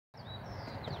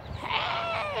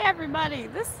Everybody,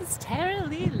 this is Tara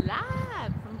Lee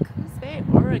live from COOS Bay,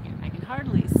 Oregon. I can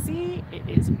hardly see. It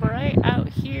is bright out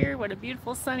here. What a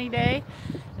beautiful sunny day.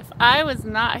 If I was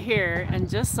not here and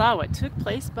just saw what took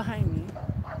place behind me,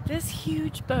 this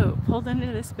huge boat pulled into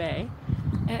this bay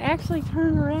and actually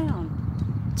turned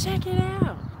around. Check it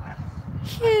out.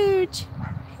 Huge,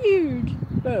 huge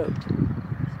boat.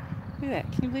 Look at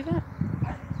that. Can you believe that?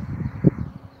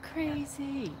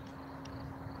 Crazy.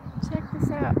 Check this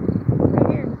out.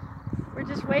 Right here. We're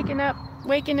just waking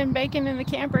and baking in the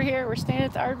camper here. We're staying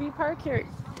at the RV park here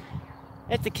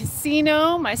at the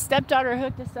casino. My stepdaughter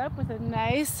hooked us up with a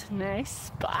nice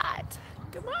spot.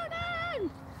 Good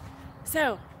morning.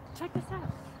 So, check this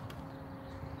out.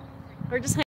 We're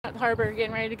just hanging out at the harbor,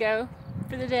 getting ready to go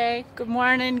for the day. Good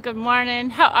morning. Good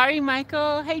morning. How are you,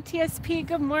 Michael? Hey, TSP.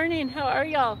 Good morning. How are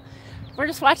y'all? We're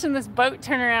just watching this boat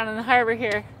turn around in the harbor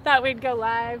here. Thought we'd go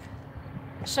live.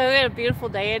 Show you what a beautiful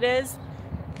day it is.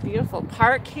 Beautiful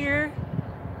park here.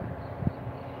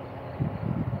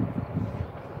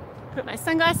 Put my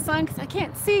sunglasses on because I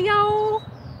can't see y'all.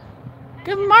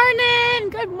 Good morning.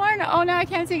 Good morning. Oh no, I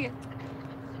can't see you.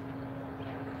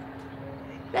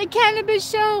 The Cannabis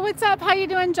Show. What's up? How you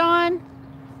doing, John?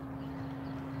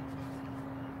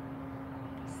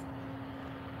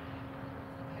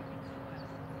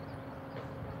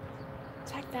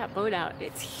 Check that boat out.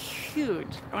 It's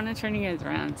huge. I want to turn you guys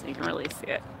around so you can really see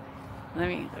it. Let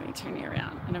me turn you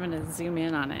around and I'm going to zoom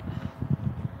in on it.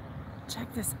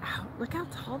 Check this out. Look how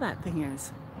tall that thing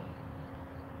is.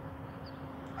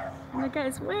 And the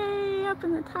guy's way up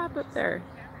in the top up there.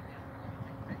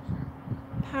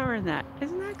 Powering that.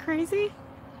 Isn't that crazy?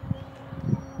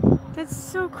 That's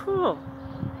so cool.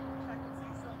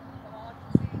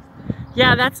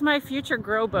 Yeah, that's my future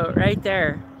grow boat right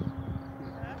there.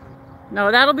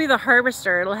 No, that'll be the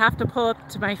harvester. It'll have to pull up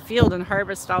to my field and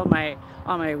harvest all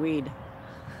my weed.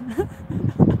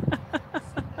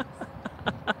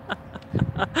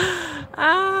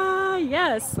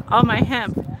 Yes, all my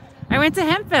hemp. I went to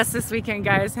Hemp Fest this weekend,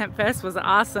 guys. Hemp Fest was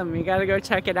awesome. You got to go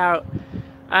check it out.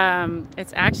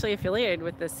 It's actually affiliated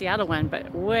with the Seattle one,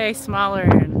 but way smaller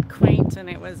and quaint, and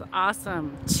it was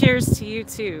awesome. Cheers to you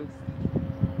too.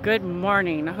 Good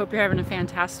morning. I hope you're having a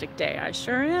fantastic day. I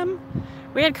sure am.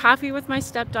 We had coffee with my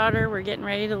stepdaughter. We're getting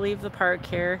ready to leave the park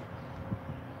here.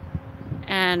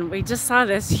 And we just saw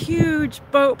this huge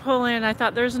boat pull in. I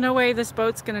thought there's no way this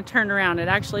boat's going to turn around. It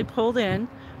actually pulled in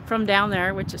from down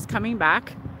there, which is coming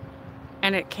back.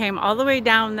 And it came all the way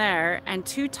down there. And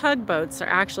two tugboats are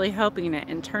actually helping it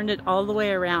and turned it all the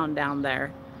way around down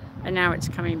there. And now it's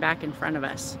coming back in front of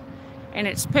us. And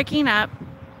it's picking up,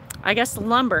 I guess,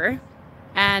 lumber.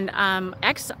 And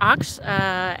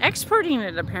exporting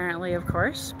it apparently, of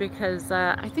course, because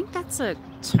I think that's a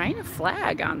China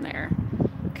flag on there.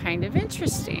 Kind of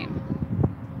interesting.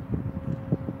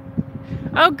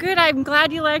 Oh good, I'm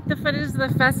glad you liked the footage of the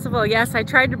festival. Yes, I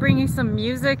tried to bring you some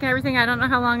music and everything. I don't know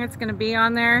how long it's going to be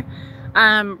on there.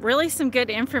 Really some good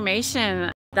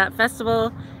information, that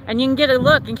festival, and you can get a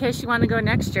look in case you want to go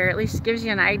next year. At least gives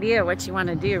you an idea what you want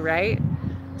to do, right?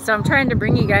 So I'm trying to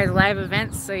bring you guys live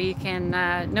events so you can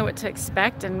know what to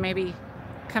expect and maybe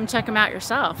come check them out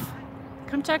yourself.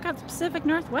 Come check out the Pacific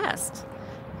Northwest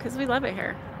because we love it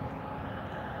here.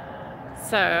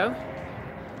 So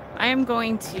I am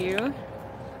going to,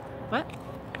 what?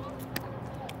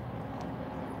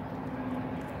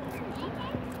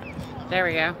 There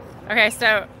we go. Okay,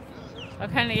 so I'll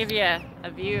kind of give you a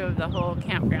view of the whole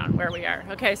campground where we are.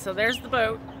 Okay, so there's the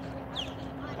boat.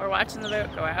 We're watching the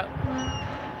boat go out.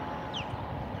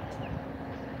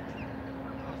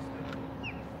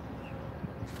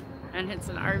 And it's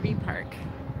an RV park.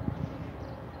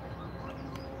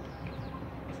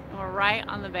 And we're right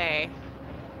on the bay.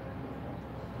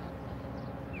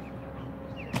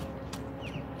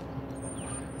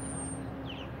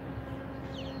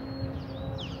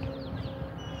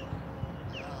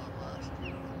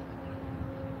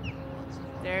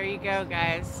 There you go,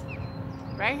 guys.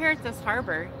 Right here at this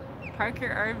harbor, park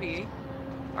your RV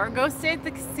or go stay at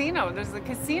the casino. There's a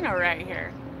casino right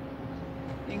here.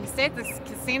 You can stay at this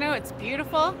casino. It's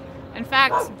beautiful. In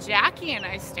fact, Jackie and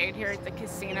I stayed here at the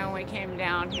casino when we came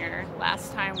down here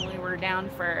last time we were down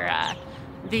for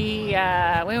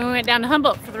when we went down to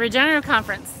Humboldt for the Regenerative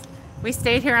Conference. We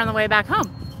stayed here on the way back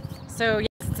home. So yes,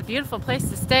 it's a beautiful place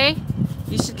to stay.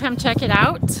 You should come check it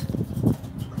out.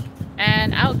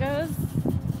 And out goes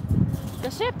the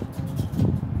ship.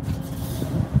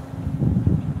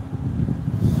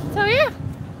 So yeah,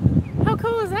 how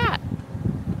cool is that?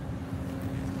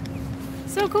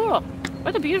 So cool.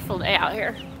 What a beautiful day out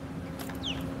here.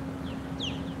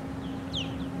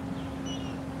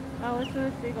 Oh, listen to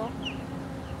the seagull.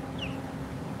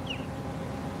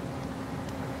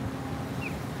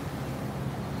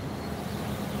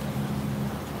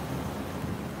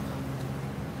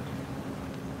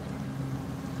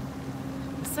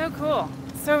 cool.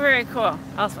 So very cool.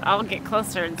 I'll get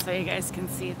closer and so you guys can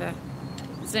see the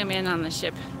zoom in on the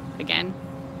ship again.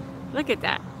 Look at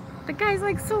that. The guy's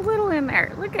like so little in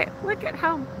there. Look at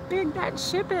how big that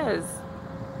ship is.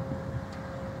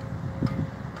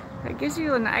 That gives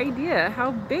you an idea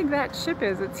how big that ship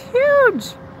is. It's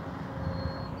huge.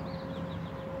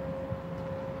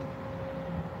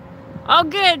 Oh,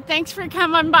 good. Thanks for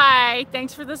coming by.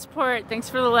 Thanks for the support. Thanks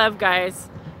for the love, guys.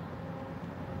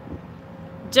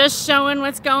 Just showing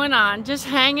what's going on. Just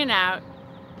hanging out.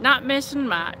 Not missing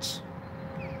much.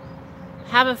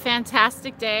 Have a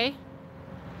fantastic day.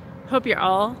 Hope you're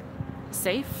all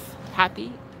safe,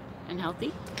 happy, and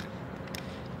healthy.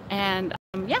 And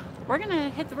yeah, we're gonna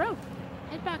hit the road,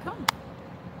 head back home.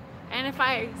 And if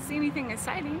I see anything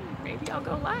exciting, maybe I'll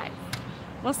go live.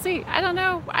 We'll see. I don't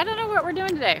know what we're doing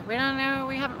today. We don't know.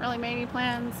 We haven't really made any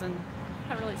plans and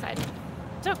haven't really decided.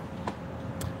 So,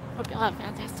 hope y'all have a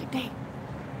fantastic day.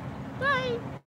 Bye.